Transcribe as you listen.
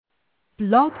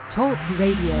Blog Talk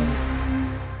Radio.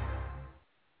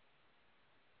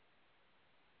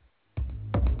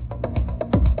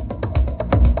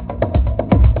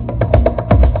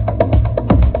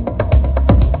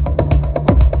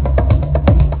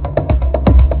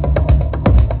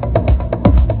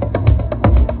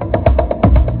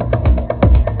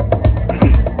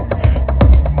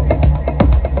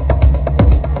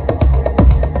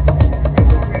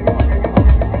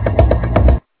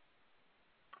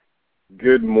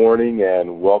 Good morning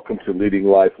and welcome to Leading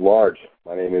Life Large.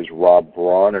 My name is Rob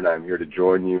Braun and I'm here to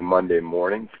join you Monday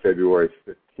morning, February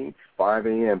 15th, 5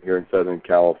 a.m. here in Southern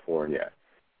California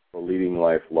for Leading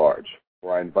Life Large,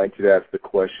 where I invite you to ask the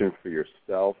question for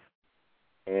yourself,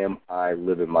 am I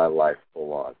living my life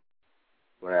full on?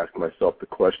 When I ask myself the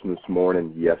question this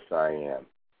morning, yes, I am.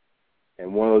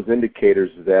 And one of those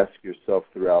indicators is ask yourself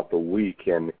throughout the week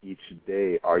and each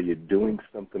day, are you doing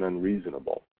something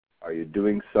unreasonable? Are you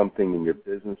doing something in your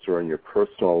business or in your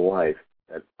personal life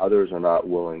that others are not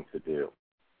willing to do?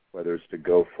 Whether it's to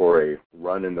go for a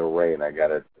run in the rain. I got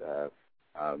a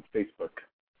Facebook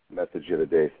message the other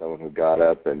day, someone who got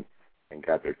up and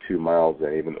got their 2 miles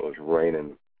in, even though it was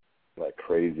raining like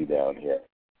crazy down here.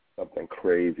 Something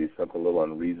crazy, something a little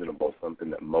unreasonable, something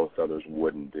that most others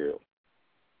wouldn't do.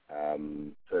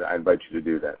 So I invite you to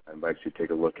do that. I invite you to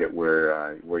take a look at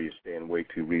where you're staying way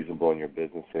too reasonable in your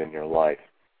business and in your life.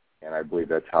 And I believe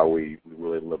that's how we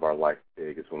really live our life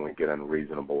big, is when we get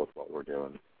unreasonable with what we're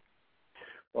doing.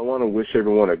 Well, I want to wish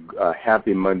everyone a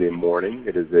happy Monday morning.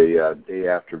 It is a day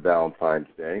after Valentine's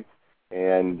Day.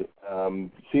 And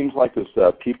it seems like there's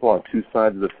people on two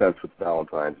sides of the fence with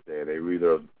Valentine's Day. They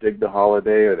either dig the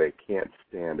holiday or they can't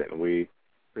stand it. And we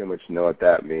pretty much know what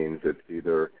that means. It's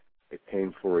either a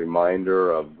painful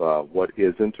reminder of what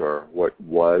isn't or what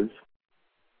was,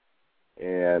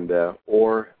 and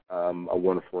or a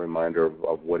wonderful reminder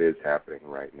of what is happening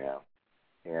right now.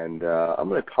 And I'm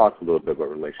going to talk a little bit about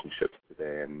relationships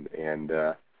today. And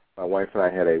my wife and I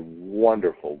had a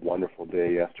wonderful, wonderful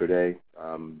day yesterday,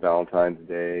 Valentine's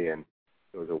Day, and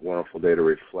it was a wonderful day to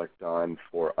reflect on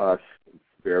for us,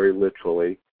 very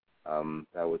literally.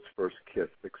 That was first kiss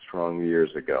 6 strong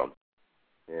years ago.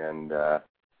 And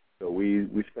so we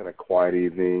spent a quiet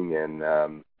evening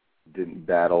and didn't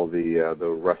battle the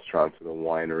restaurants or the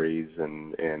wineries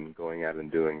and going out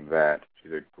and doing that.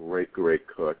 She's a great, great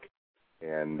cook,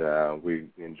 and we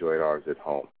enjoyed ours at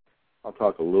home. I'll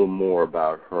talk a little more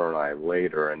about her and I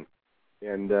later,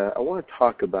 and I want to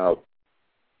talk about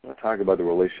the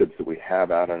relationships that we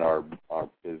have out in our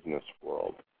business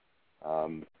world.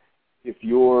 If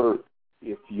you're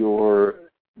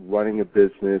running a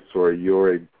business or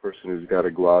you're a person who's got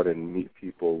to go out and meet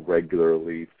people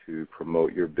regularly to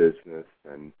promote your business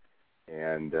and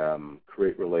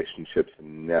create relationships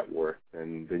and network,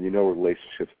 then you know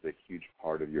relationships is a huge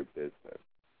part of your business.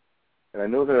 And I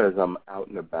know that as I'm out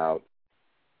and about,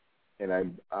 and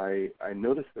I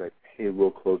notice that I pay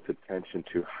real close attention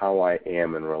to how I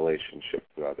am in relationship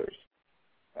to others.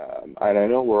 And I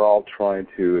know we're all trying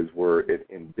to, as we're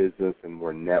in business and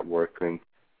we're networking,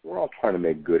 we're all trying to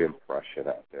make good impression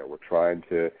out there. We're trying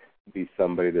to be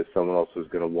somebody that someone else is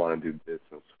going to want to do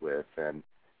business with,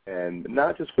 and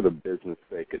not just for the business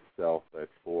sake itself, but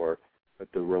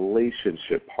the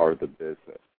relationship part of the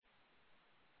business.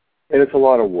 And it's a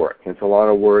lot of work. It's a lot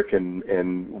of work,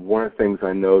 and one of the things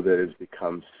I know that has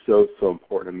become so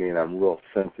important to me and I'm real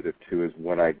sensitive to is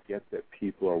when I get that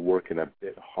people are working a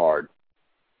bit hard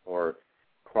or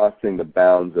crossing the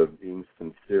bounds of being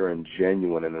sincere and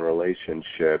genuine in a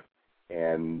relationship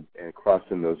and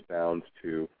crossing those bounds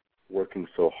to working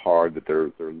so hard that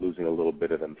they're losing a little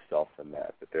bit of themselves in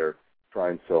that they're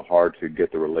trying so hard to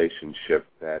get the relationship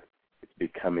that it's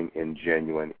becoming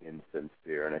ingenuine,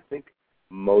 insincere. And I think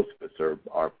most of us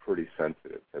are pretty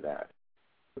sensitive to that.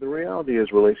 But the reality is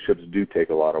relationships do take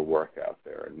a lot of work out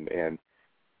there. And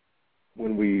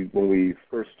when we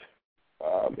first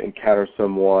encounter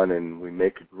someone and we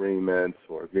make agreements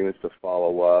to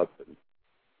follow up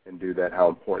and do that, how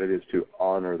important it is to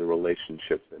honor the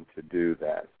relationships and to do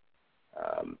that.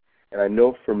 And I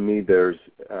know for me there's,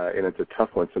 and it's a tough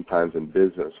one sometimes in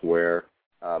business, where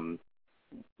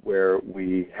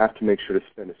we have to make sure to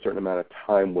spend a certain amount of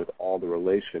time with all the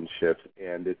relationships,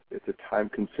 and it's a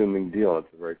time-consuming deal.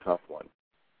 It's a very tough one.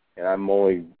 And I'm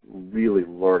only really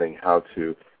learning how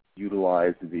to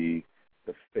utilize the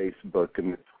Facebook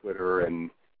and the Twitter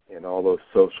and all those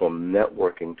social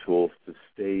networking tools to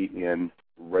stay in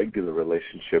regular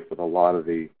relationship with a lot of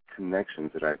the connections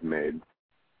that I've made.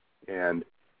 And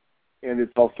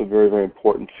it's also very, very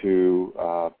important to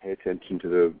pay attention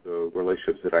to the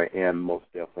relationships that I am most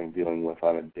definitely dealing with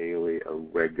on a daily, a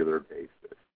regular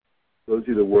basis. those of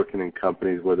you that are working in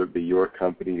companies, whether it be your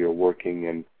company or working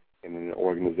in an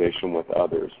organization with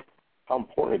others, how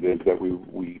important it is that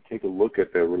we take a look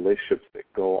at the relationships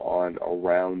that go on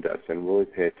around us and really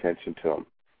pay attention to them.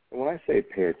 And when I say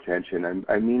pay attention,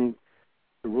 I mean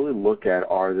to really look at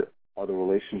are the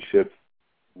relationships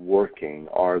working?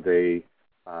 Are they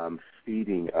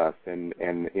feeding us? And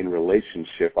in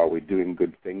relationship, are we doing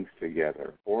good things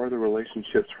together? Or are the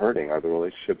relationships hurting? Are the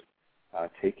relationships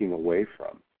taking away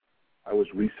from? I was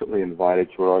recently invited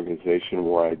to an organization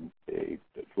where I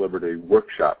delivered a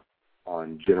workshop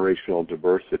on generational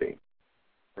diversity.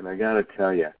 And I got to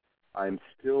tell you, I'm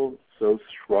still so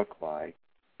struck by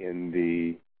in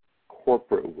the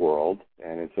corporate world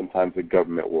and in sometimes the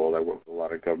government world, I work with a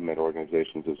lot of government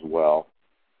organizations as well,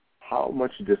 how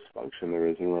much dysfunction there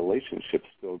is in relationships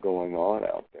still going on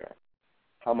out there.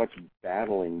 How much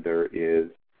battling there is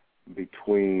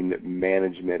between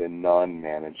management and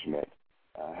non-management.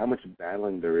 How much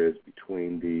battling there is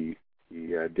between the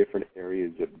different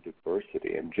areas of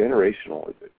diversity. And generational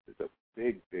is a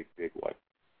big, big, big one.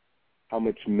 How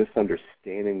much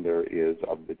misunderstanding there is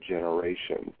of the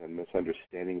generations and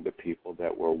misunderstanding the people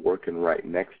that we're working right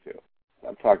next to.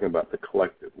 I'm talking about the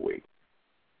collective we.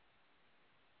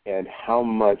 And how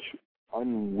much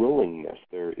unwillingness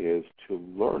there is to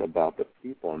learn about the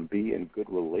people and be in good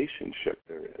relationship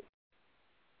there is.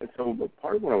 And so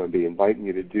part of what I'm going to be inviting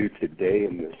you to do today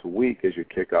and this week as you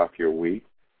kick off your week,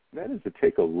 that is to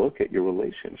take a look at your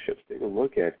relationships. Take a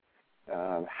look at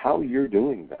how you're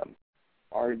doing them.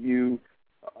 Are you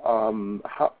bothering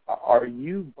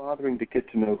to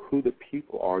get to know who the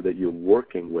people are that you're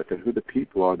working with and who the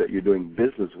people are that you're doing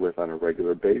business with on a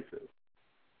regular basis?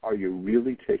 Are you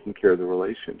really taking care of the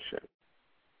relationship?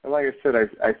 And like I said,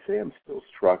 I say I'm still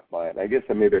struck by it. I guess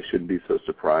maybe I shouldn't be so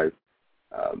surprised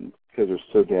because there's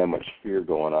so damn much fear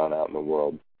going on out in the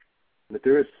world. But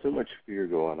there is so much fear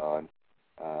going on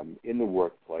in the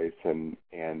workplace, and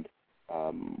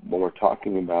when we're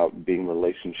talking about being in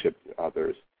relationship with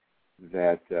others,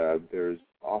 that there's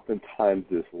oftentimes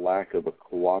this lack of a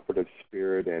cooperative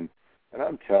spirit, and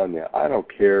I'm telling you, I don't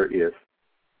care if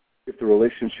the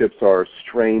relationships are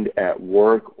strained at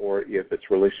work or if it's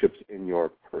relationships in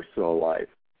your personal life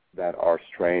that are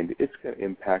strained, it's going to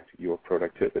impact your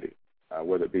productivity,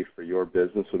 whether it be for your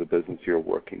business or the business you're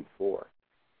working for.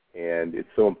 And it's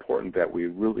so important that we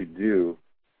really do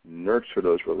nurture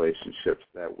those relationships,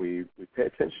 that we pay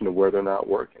attention to where they're not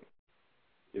working.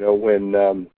 You know, when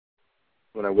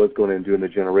I was going in and doing the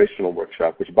generational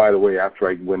workshop, which, by the way, after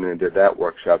I went in and did that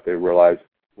workshop, they realized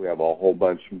we have a whole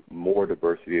bunch more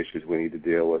diversity issues we need to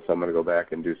deal with. So I'm going to go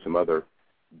back and do some other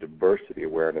diversity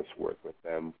awareness work with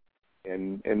them.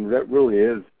 And that really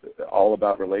is all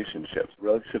about relationships.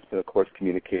 Relationships and, of course,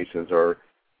 communications are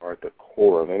at the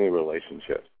core of any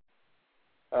relationship.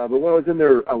 But when I was in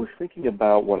there, I was thinking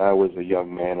about when I was a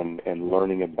young man and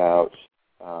learning about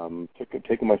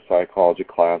taking my psychology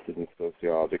classes and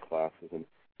sociology classes, and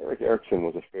Erik Erikson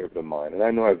was a favorite of mine. And I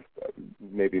know I've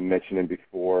maybe mentioned him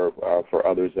before for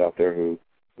others out there who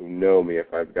know me,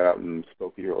 if I've got out and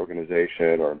spoke at your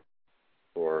organization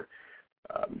or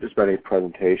just about any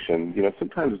presentation, you know,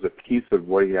 sometimes there's a piece of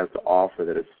what he has to offer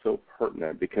that is so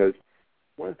pertinent, because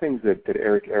one of the things that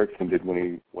Erik Erikson did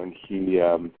when he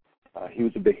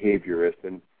was a behaviorist,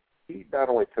 and he not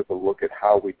only took a look at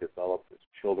how we developed as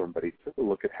children, but he took a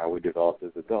look at how we developed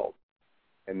as adults.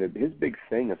 And his big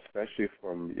thing, especially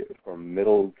from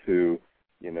middle to,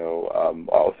 you know,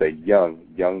 I'll say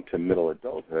young to middle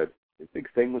adulthood, his big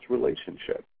thing was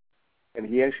relationship. And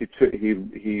he actually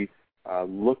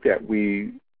looked at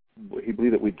he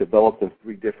believed that we developed in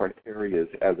 3 different areas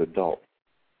as adults.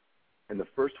 And the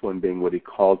first one being what he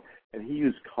called, and he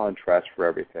used contrast for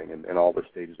everything and all the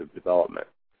stages of development.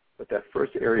 But that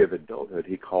first area of adulthood,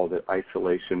 he called it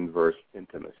isolation versus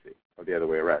intimacy, or the other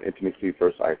way around, intimacy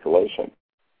versus isolation.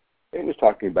 And he was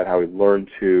talking about how we learn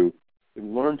to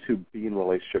be in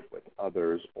relationship with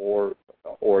others, or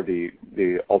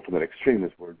the ultimate extreme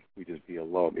is where we just be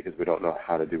alone because we don't know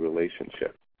how to do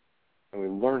relationships. And we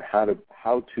learn how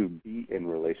to be in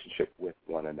relationship with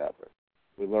one another.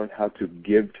 We learn how to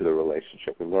give to the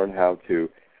relationship. We learn how to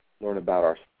learn about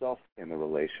ourselves in the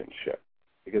relationship,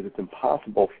 because it's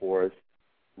impossible for us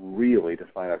really to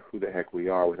find out who the heck we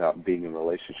are without being in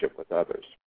relationship with others.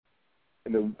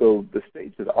 And the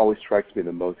stage that always strikes me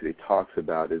the most that he talks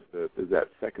about is that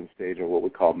second stage, or what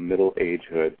we call middle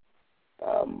agehood.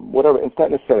 Whatever, it's not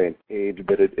necessarily an age,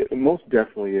 but it most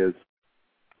definitely is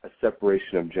a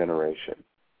separation of generation.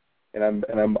 And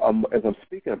as I'm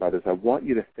speaking about this, I want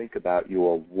you to think about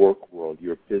your work world,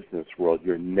 your business world,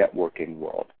 your networking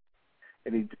world.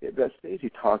 And that stage he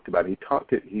talked about,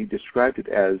 he described it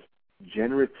as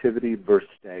generativity versus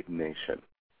stagnation.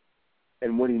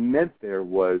 And what he meant there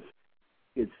was,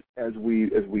 it's as we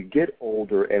get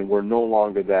older and we're no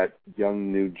longer that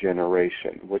young new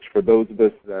generation, which for those of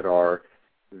us that are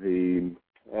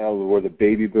we're the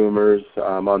baby boomers,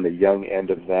 on the young end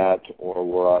of that, or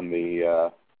we're on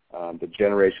the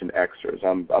Generation Xers.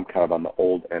 I'm kind of on the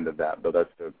old end of that, though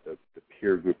that's the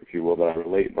peer group, if you will, that I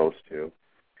relate most to.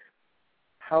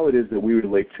 How it is that we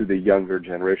relate to the younger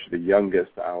generation, the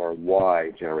youngest, our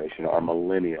Y generation, our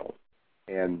millennials,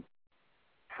 and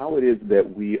how it is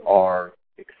that we are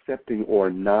accepting or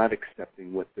not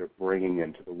accepting what they're bringing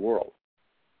into the world.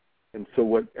 And so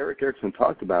what Eric Erickson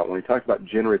talked about when he talked about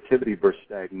generativity versus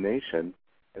stagnation,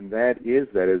 and that is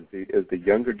that as the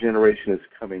younger generation is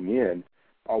coming in,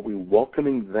 are we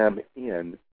welcoming them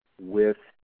in with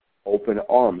open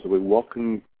arms? Are we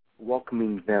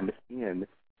welcoming them in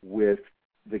with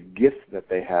the gifts that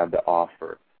they have to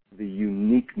offer, the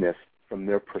uniqueness from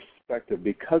their perspective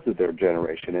because of their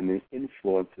generation and the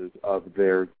influences of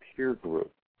their peer group?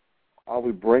 Are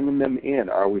we bringing them in?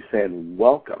 Are we saying,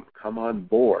 welcome, come on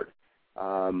board?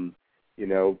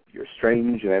 You're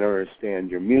strange and I don't understand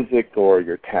your music or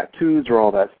your tattoos or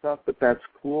all that stuff, but that's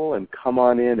cool, and come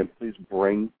on in and please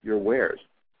bring your wares,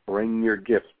 bring your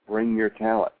gifts, bring your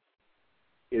talent.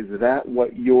 Is that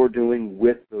what you're doing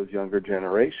with those younger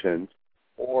generations,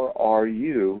 or are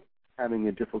you having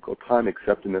a difficult time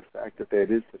accepting the fact that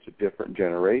it is such a different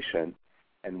generation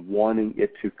and wanting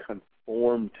it to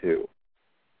conform to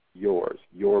yours,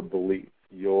 your beliefs,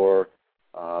 your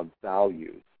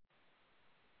values?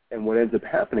 And what ends up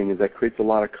happening is that creates a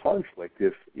lot of conflict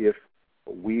if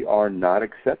we are not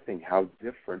accepting how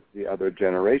different the other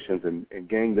generations, and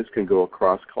gang, this can go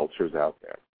across cultures out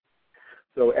there.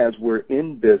 So as we're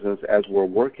in business, as we're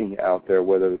working out there,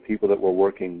 whether the people that we're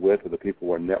working with or the people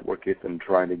we're networking and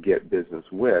trying to get business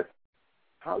with,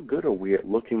 how good are we at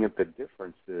looking at the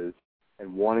differences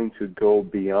and wanting to go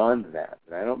beyond that?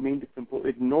 And I don't mean to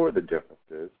completely ignore the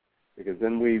differences, because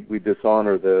then we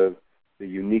dishonor the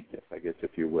uniqueness, I guess,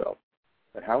 if you will.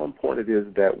 But how important it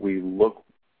is that we look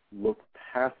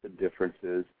past the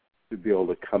differences to be able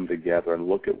to come together and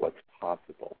look at what's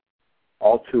possible.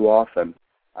 All too often,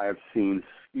 I have seen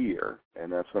fear,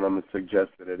 and that's what I'm going to suggest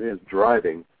that it is,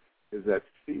 driving, is that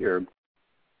fear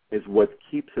is what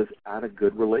keeps us out of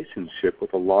good relationship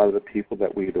with a lot of the people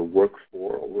that we either work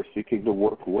for or we're seeking to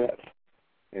work with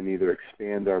and either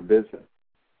expand our business.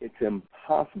 It's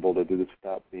impossible to do this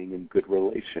without being in good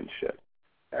relationship.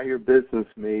 Now, your business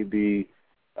may be,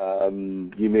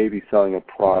 you may be selling a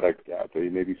product out there.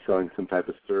 You may be selling some type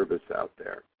of service out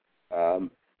there.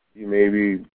 You may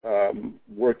be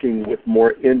working with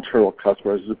more internal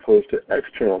customers as opposed to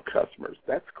external customers.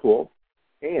 That's cool.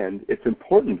 And it's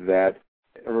important that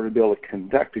in order to be able to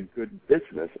conduct a good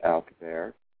business out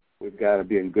there, we've got to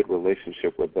be in good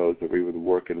relationship with those that we were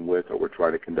working with or we're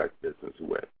trying to conduct business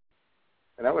with.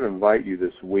 And I would invite you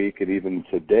this week and even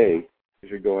today, as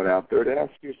you're going out there, to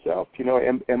ask yourself,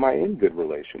 am I in good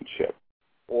relationship?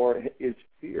 Or is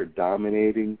fear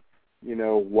dominating,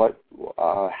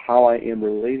 how I am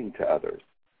relating to others?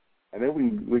 And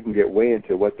then we can get way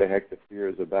into what the heck the fear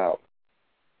is about.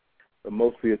 But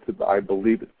mostly I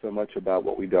believe it's so much about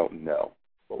what we don't know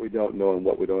and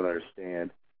what we don't understand,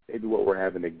 maybe what we're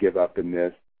having to give up in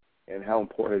this, and how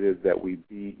important it is that we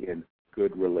be in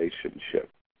good relationship,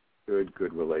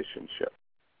 good relationship.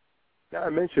 Now, I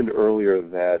mentioned earlier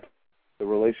that the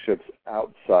relationships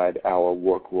outside our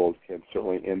work world can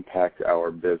certainly impact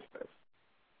our business.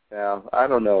 Now, I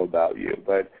don't know about you,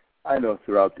 but I know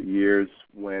throughout the years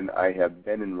when I have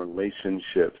been in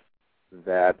relationships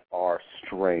that are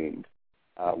strained,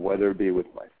 whether it be with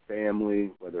my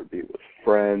family, whether it be with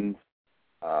friends,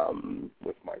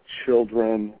 with my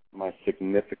children, my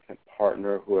significant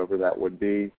partner, whoever that would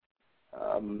be,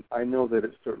 I know that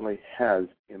it certainly has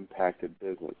impacted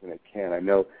business, and it can. I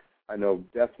know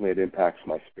definitely it impacts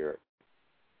my spirit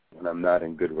when I'm not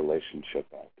in good relationship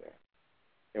out there.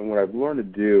 And what I've learned to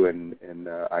do, and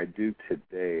I do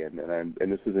today, and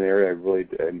this is an area I really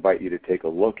invite you to take a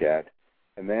look at,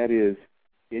 and that is,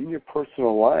 in your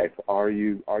personal life, are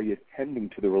you tending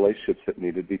to the relationships that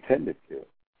need to be tended to?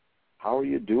 How are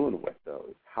you doing with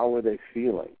those? How are they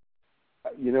feeling?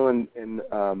 And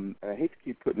I hate to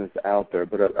keep putting this out there,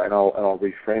 but I'll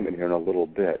reframe it here in a little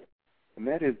bit, and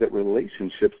that is that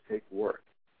relationships take work.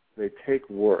 They take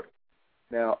work.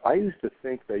 Now, I used to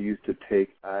think they used to take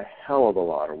a hell of a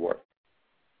lot of work,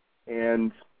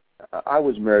 and I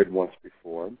was married once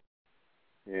before,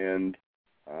 and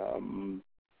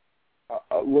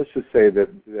let's just say that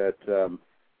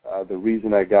the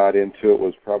reason I got into it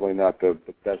was probably not the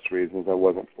best reasons. I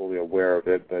wasn't fully aware of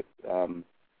it, but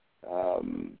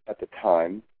at the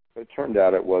time. But it turned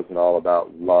out it wasn't all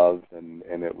about love, and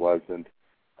it wasn't,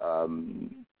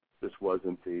 this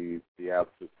wasn't the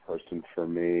absolute person for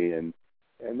me, and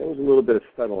there was a little bit of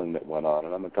settling that went on,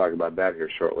 and I'm going to talk about that here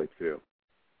shortly too.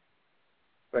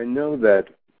 But I know that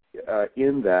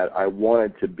in that I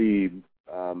wanted to be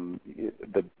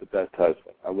the best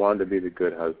husband. I wanted to be the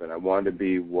good husband. I wanted to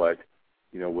be what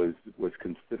was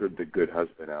considered the good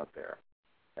husband out there.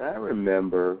 And I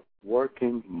remember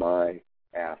working my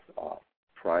ass off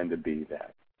trying to be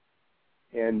that.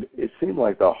 And it seemed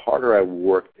like the harder I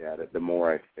worked at it, the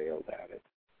more I failed at it.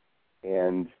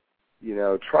 And,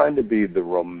 trying to be the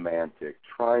romantic,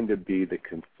 trying to be the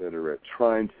considerate,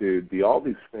 trying to be all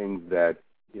these things that,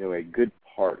 a good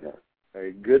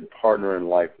partner in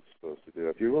life is supposed to do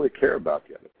if you really care about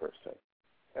the other person.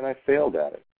 And I failed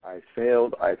at it. I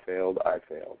failed.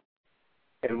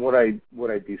 And what I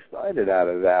decided out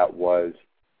of that was,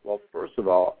 well, first of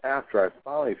all, after I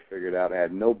finally figured out I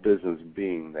had no business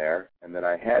being there and that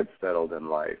I had settled in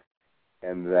life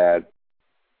and that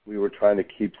we were trying to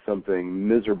keep something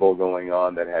miserable going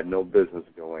on that had no business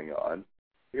going on,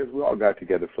 because we all got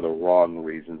together for the wrong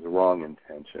reasons, the wrong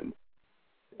intentions.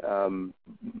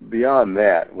 Beyond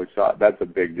that, which that's a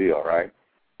big deal, right?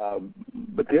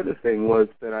 But the other thing was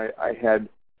that I had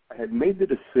made the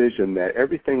decision that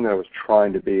everything that I was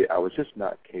trying to be, I was just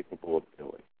not capable of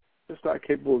doing.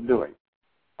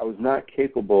 I was not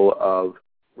capable of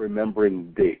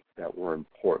remembering dates that were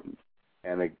important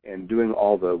and doing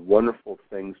all the wonderful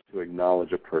things to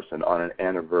acknowledge a person on an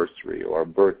anniversary or a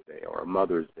birthday or a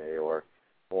Mother's Day or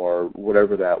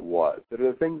whatever that was. That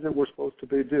are the things that we're supposed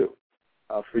to do.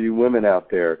 For you women out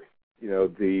there,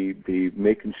 the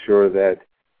making sure that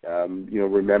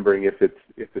remembering if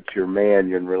it's your man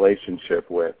you're in relationship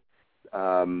with,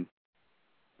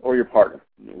 or your partner.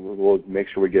 We'll make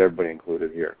sure we get everybody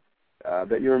included here.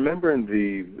 That you're remembering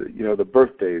the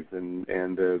birthdays and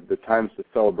the times to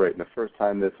celebrate, and the first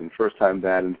time this and first time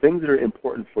that, and things that are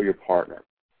important for your partner.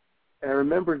 And I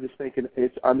remember just thinking,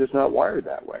 I'm just not wired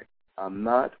that way. I'm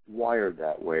not wired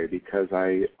that way because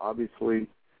I obviously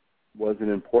wasn't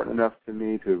important enough to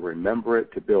me to remember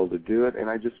it, to be able to do it, and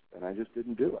I just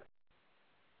didn't do it.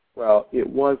 Well, it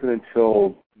wasn't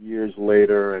until years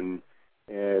later and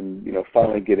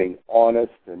finally getting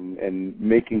honest and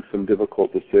making some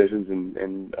difficult decisions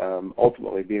and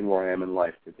ultimately being where I am in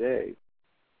life today.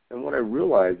 And what I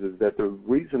realized is that the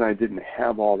reason I didn't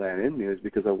have all that in me is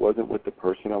because I wasn't with the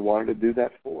person I wanted to do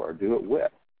that for, or do it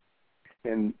with.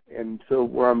 And so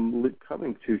where I'm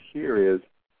coming to here is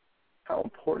how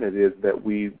important it is that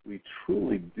we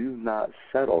truly do not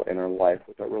settle in our life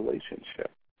with our relationship.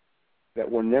 That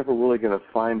we're never really going to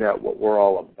find out what we're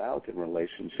all about in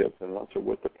relationships unless we're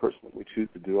with the person that we choose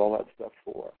to do all that stuff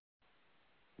for.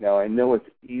 Now, I know it's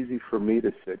easy for me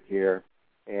to sit here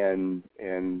and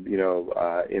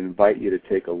invite you to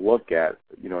take a look at,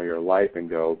 your life and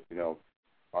go,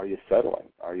 are you settling?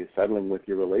 Are you settling with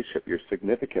your relationship, your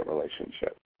significant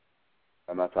relationship?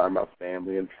 I'm not talking about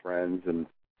family and friends and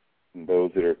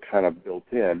those that are kind of built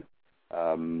in,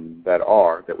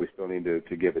 that we still need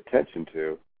to give attention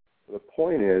to. The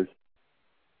point is,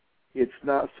 it's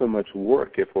not so much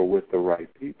work if we're with the right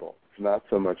people. It's not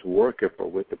so much work if we're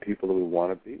with the people that we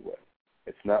want to be with.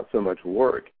 It's not so much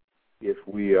work if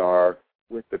we are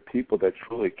with the people that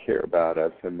truly care about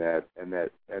us and that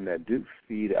do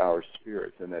feed our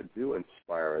spirits and that do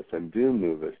inspire us and do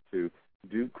move us to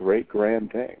do great,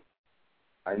 grand things.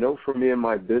 I know for me in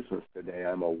my business today,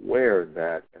 I'm aware of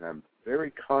that, and I'm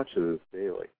very conscious of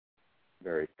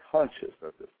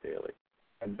this daily.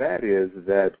 And that is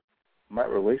that my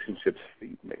relationships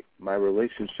feed me. My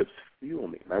relationships fuel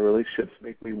me. My relationships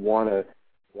make me want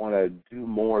to do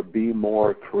more, be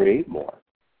more, create more.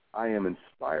 I am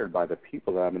inspired by the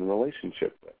people that I'm in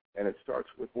relationship with. And it starts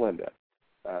with Linda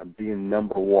being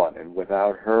number one. And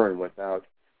without her and without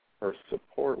her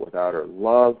support, without her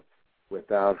love,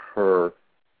 without her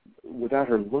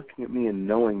looking at me and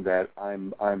knowing that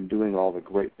I'm doing all the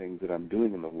great things that I'm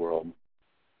doing in the world,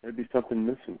 there'd be something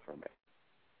missing from me.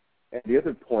 And the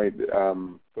other point,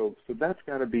 so that's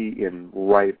got to be in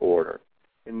right order.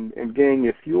 And gang,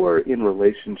 if you're in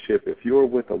relationship, if you're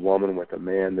with a woman, with a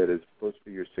man that is supposed to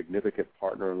be your significant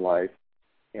partner in life,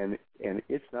 and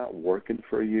it's not working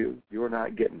for you, you're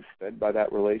not getting fed by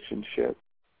that relationship,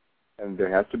 and there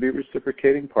has to be a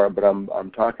reciprocating part, but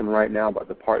I'm talking right now about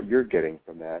the part you're getting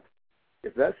from that.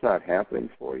 If that's not happening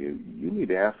for you, you need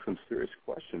to ask some serious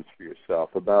questions for yourself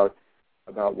about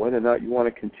whether or not you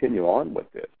want to continue on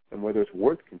with it and whether it's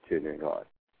worth continuing on.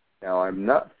 Now, I'm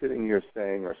not sitting here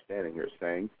saying or standing here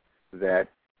saying that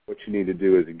what you need to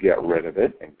do is get rid of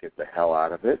it and get the hell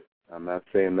out of it. I'm not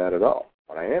saying that at all.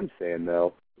 What I am saying,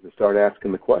 though, is to start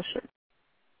asking the question,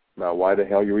 now, why the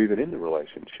hell you're even in the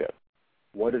relationship?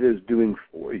 What it is doing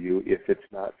for you if it's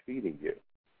not feeding you?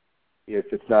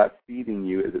 If it's not feeding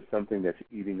you, is it something that's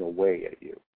eating away at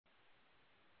you?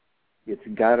 It's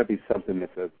got to be something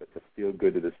that's a feel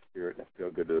good to the spirit and a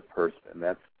feel good to the person. And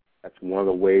that's one of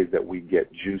the ways that we get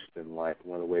juiced in life.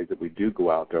 One of the ways that we do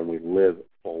go out there and we live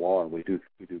full on. We do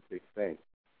big things.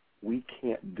 We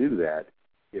can't do that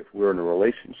if we're in a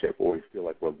relationship where we feel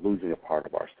like we're losing a part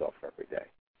of ourselves every day.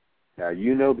 Now,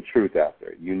 you know the truth out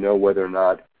there. You know whether or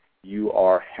not you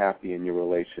are happy in your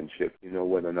relationship. You know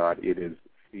whether or not it is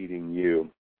feeding you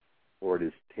or it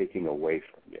is taking away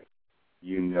from you.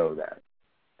 You know that.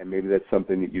 And maybe that's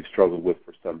something that you've struggled with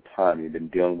for some time, you've been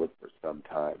dealing with for some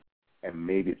time. And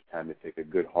maybe it's time to take a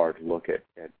good hard look at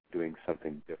doing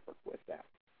something different with that.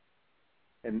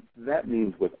 And that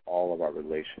means with all of our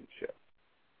relationships.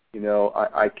 You know,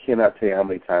 I cannot tell you how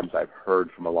many times I've heard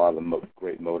from a lot of the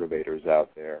great motivators out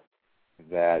there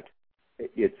that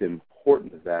it's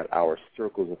important that our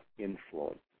circles of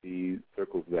influence, the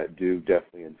circles that do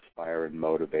definitely inspire and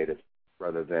motivate us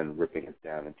rather than ripping us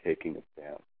down and taking us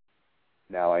down.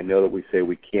 Now, I know that we say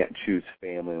we can't choose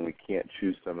family and we can't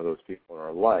choose some of those people in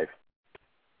our life.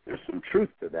 There's some truth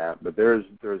to that, but there's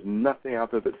nothing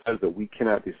out there that says that we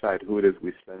cannot decide who it is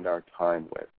we spend our time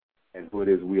with and who it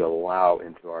is we allow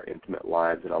into our intimate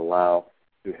lives and allow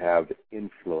to have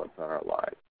influence on our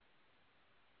lives.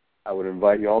 I would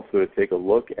invite you also to take a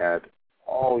look at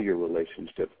all your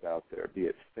relationships out there, be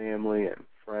it family and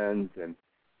friends and,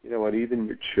 you know what, even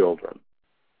your children.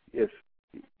 If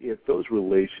those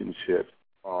relationships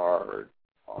are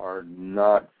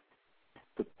not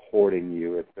supporting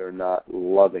you, if they're not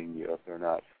loving you, if they're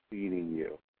not feeding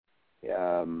you,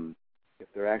 if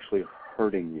they're actually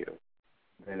hurting you,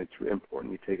 then it's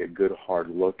important you take a good hard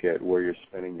look at where you're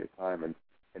spending your time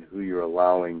and who you're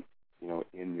allowing, you know,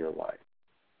 in your life.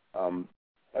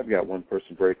 I've got one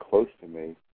person very close to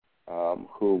me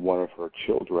who one of her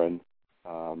children,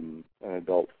 an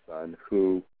adult son,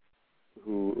 who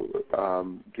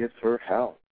gives her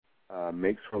hell,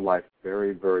 makes her life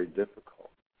very, very difficult.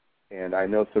 And I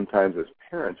know sometimes as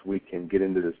parents we can get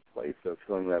into this place of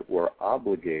feeling that we're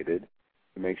obligated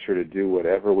to make sure to do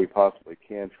whatever we possibly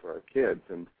can for our kids.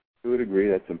 And to a degree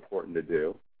that's important to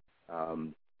do,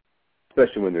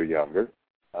 especially when they're younger.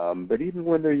 But even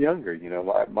when they're younger, you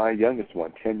know, my youngest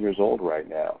one, 10 years old right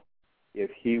now, if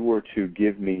he were to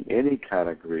give me any kind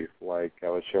of grief, like I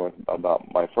was showing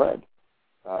about my friend,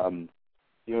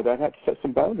 you know, that had to set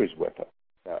some boundaries with him.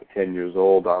 Now, at 10 years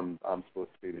old, I'm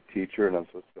supposed to be the teacher, and I'm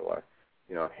supposed to,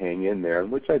 you know, hang in there,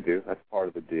 which I do. That's part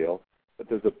of the deal. But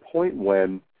there's a point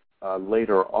when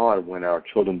later on, when our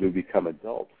children do become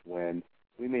adults, when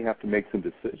we may have to make some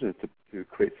decisions to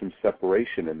create some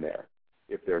separation in there.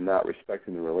 If they're not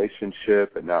respecting the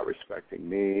relationship and not respecting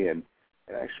me and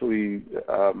actually,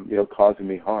 you know, causing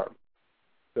me harm.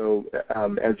 So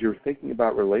as you're thinking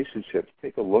about relationships,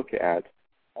 take a look at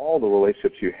all the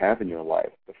relationships you have in your life,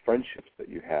 the friendships that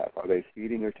you have. Are they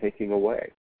feeding or taking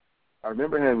away? I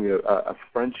remember having a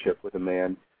friendship with a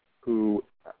man who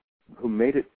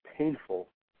made it painful,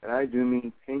 and I do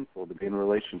mean painful, to be in a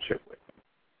relationship with him,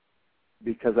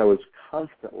 because I was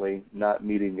constantly not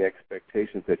meeting the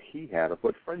expectations that he had of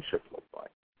what friendship looked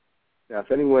like. Now,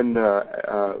 if anyone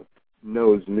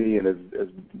knows me and has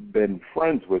been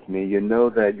friends with me, you know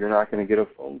that you're not going to get a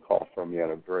phone call from me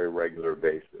on a very regular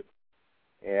basis.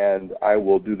 And I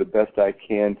will do the best I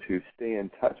can to stay in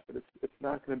touch, but it's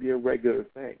not going to be a regular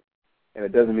thing. And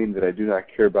it doesn't mean that I do not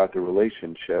care about the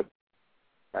relationship.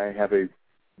 I have a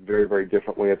very, very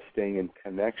different way of staying in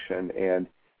connection.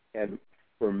 And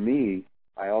for me,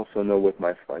 I also know with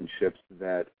my friendships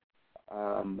that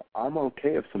I'm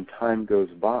okay if some time goes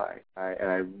by. And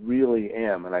I really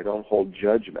am, and I don't hold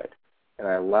judgment. And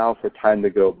I allow for time to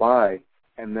go by,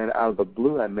 and then out of the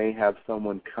blue I may have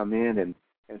someone come in and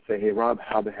say, hey, Rob,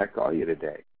 how the heck are you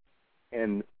today?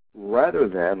 And rather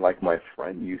than, like my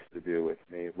friend used to do with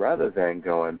me, rather than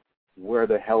going, where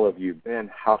the hell have you been?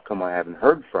 How come I haven't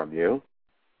heard from you?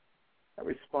 I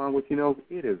respond with, you know,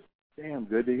 it is damn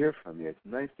good to hear from you. It's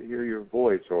nice to hear your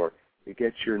voice or to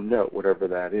get your note, whatever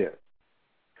that is.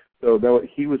 So though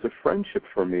he was a friendship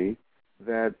for me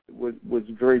that was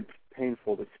very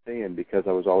painful to stay in because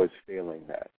I was always failing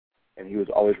that. And he was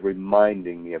always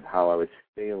reminding me of how I was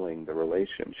failing the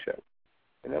relationship.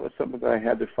 And that was something that I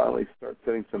had to finally start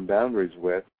setting some boundaries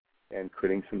with and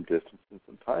creating some distance and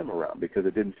some time around because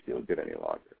it didn't feel good any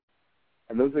longer.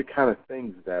 And those are the kind of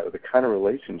things that are the kind of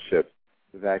relationships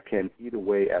that can eat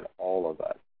away at all of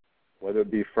us, whether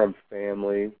it be from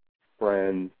family,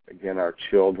 friends, again, our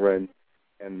children.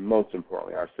 and most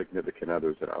importantly, our significant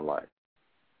others in our life.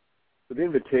 So the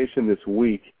invitation this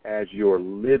week, as you're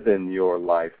living your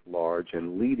life large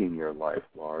and leading your life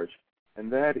large,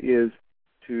 and that is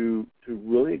to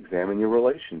really examine your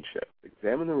relationships.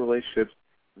 Examine the relationships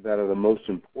that are the most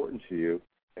important to you,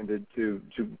 and to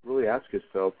really ask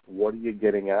yourself, what are you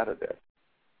getting out of this?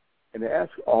 And to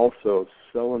ask also,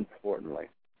 so importantly,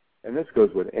 and this goes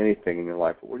with anything in your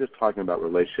life, but we're just talking about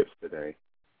relationships today,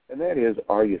 and that is,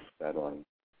 are you settling?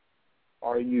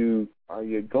 Are you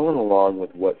going along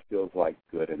with what feels like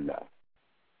good enough?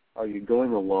 Are you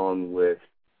going along with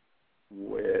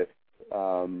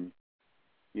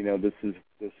this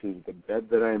is the bed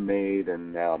that I made,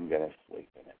 and now I'm going to sleep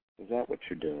in it? Is that what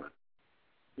you're doing?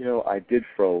 I did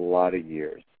for a lot of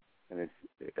years, and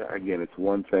it's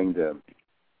one thing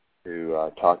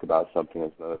to talk about something,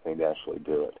 it's another thing to actually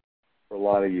do it. For a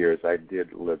lot of years, I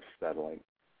did live settling.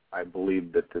 I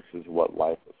believed that this is what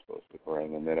life was supposed to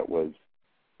bring, and then it was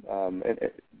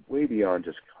way beyond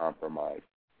just compromise,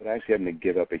 but actually having to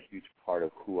give up a huge part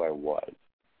of who I was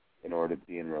in order to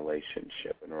be in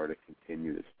relationship, in order to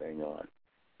continue this thing on.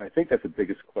 And I think that's the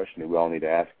biggest question that we all need to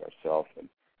ask ourselves,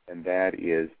 and that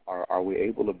is, are we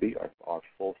able to be our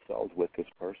full selves with this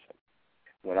person?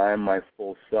 When I am my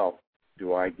full self,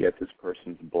 do I get this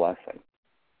person's blessing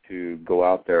to go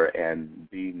out there and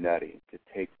be nutty, to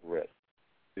take risks,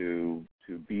 to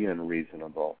be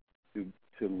unreasonable,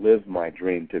 to live my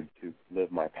dream, to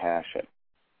live my passion?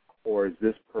 Or is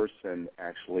this person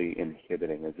actually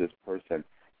inhibiting? Is this person,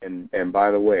 and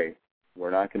by the way,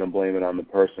 we're not going to blame it on the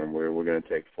person. We're going to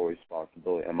take full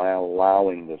responsibility. Am I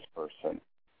allowing this person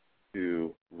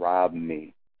to rob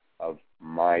me of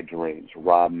my dreams,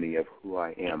 rob me of who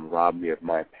I am, rob me of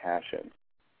my passion,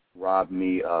 rob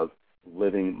me of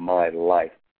living my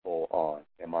life full on?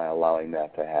 Am I allowing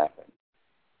that to happen?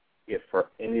 If for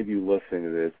any of you listening to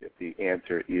this, if the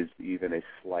answer is even a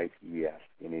slight yes,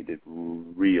 you need to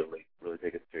really, really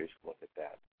take a serious look at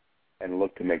that and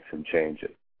look to make some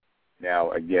changes.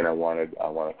 Now, again, I want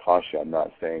to caution you. I'm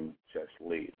not saying just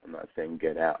leave. I'm not saying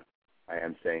get out. I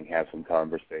am saying have some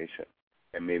conversation.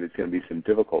 And maybe it's going to be some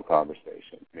difficult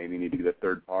conversations. Maybe you need to get a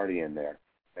third party in there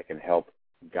that can help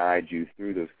guide you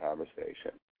through those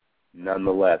conversations.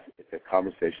 Nonetheless, it's a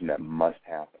conversation that must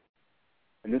happen.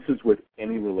 And this is with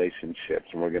any relationships,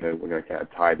 and we're going to kind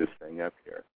of tie this thing up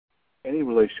here. Any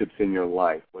relationships in your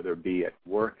life, whether it be at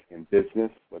work, in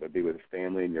business, whether it be with a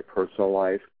family, in your personal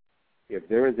life, if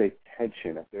there is a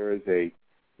tension, if there is a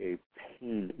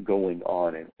pain going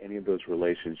on in any of those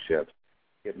relationships,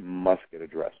 it must get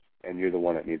addressed, and you're the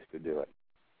one that needs to do it.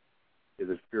 Is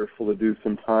it fearful to do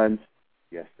sometimes?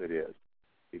 Yes, it is,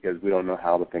 because we don't know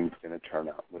how the thing's going to turn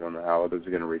out. We don't know how others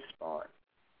are going to respond.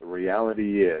 The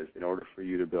reality is, in order for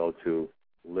you to be able to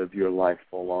live your life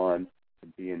full on, to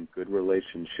be in good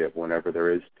relationship, whenever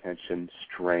there is tension,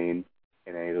 strain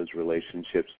in any of those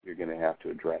relationships, you're going to have to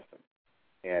address them.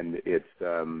 And it's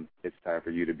time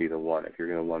for you to be the one. If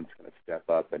you're the one that's going to step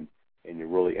up and you're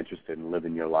really interested in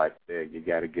living your life big, you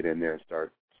got to get in there and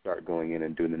start going in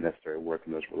and doing the necessary work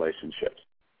in those relationships.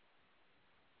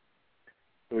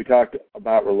 So we talked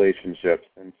about relationships,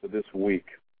 and so this week,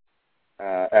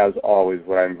 as always,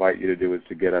 what I invite you to do is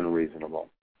to get unreasonable.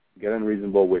 Get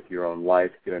unreasonable with your own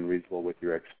life. Get unreasonable with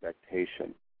your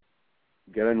expectations.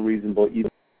 Get unreasonable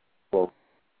even.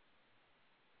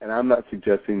 And I'm not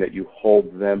suggesting that you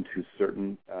hold them to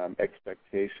certain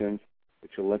expectations,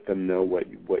 but you let them know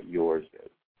what yours is.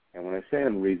 And when I say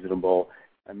unreasonable,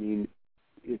 I mean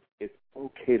it's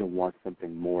okay to want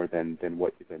something more than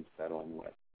what you've been settling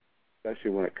with,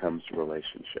 especially when it comes to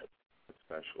relationships,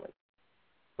 especially.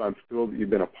 So I'm thrilled that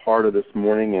you've been a part of this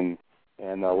morning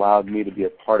and allowed me to be a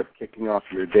part of kicking off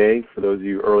your day. For those of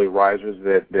you early risers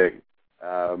that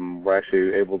were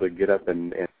actually able to get up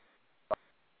and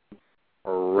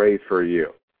hooray for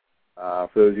you. For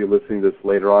those of you listening to this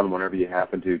later on, whenever you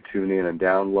happen to tune in and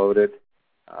download it,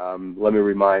 let me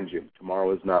remind you,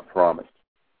 tomorrow is not promised.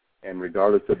 And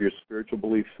regardless of your spiritual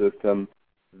belief system,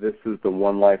 this is the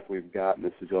one life we've got, and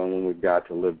this is the only one we've got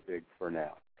to live big for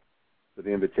now. So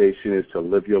the invitation is to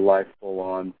live your life full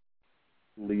on,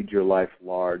 lead your life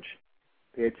large,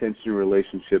 pay attention to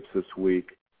relationships this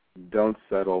week, don't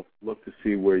settle, look to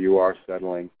see where you are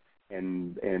settling,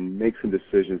 and make some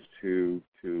decisions to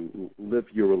live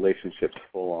your relationships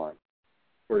full on.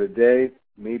 For today,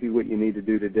 maybe what you need to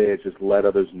do today is just let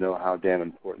others know how damn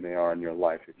important they are in your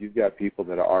life. If you've got people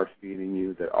that are feeding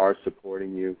you, that are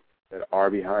supporting you, that are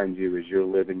behind you as you're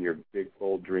living your big,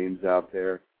 bold dreams out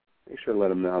there, make sure to let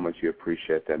them know how much you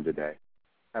appreciate them today.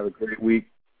 Have a great week.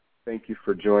 Thank you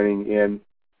for joining in.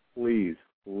 Please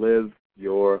live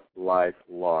your life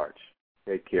large.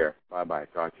 Take care. Bye-bye.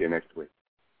 Talk to you next week.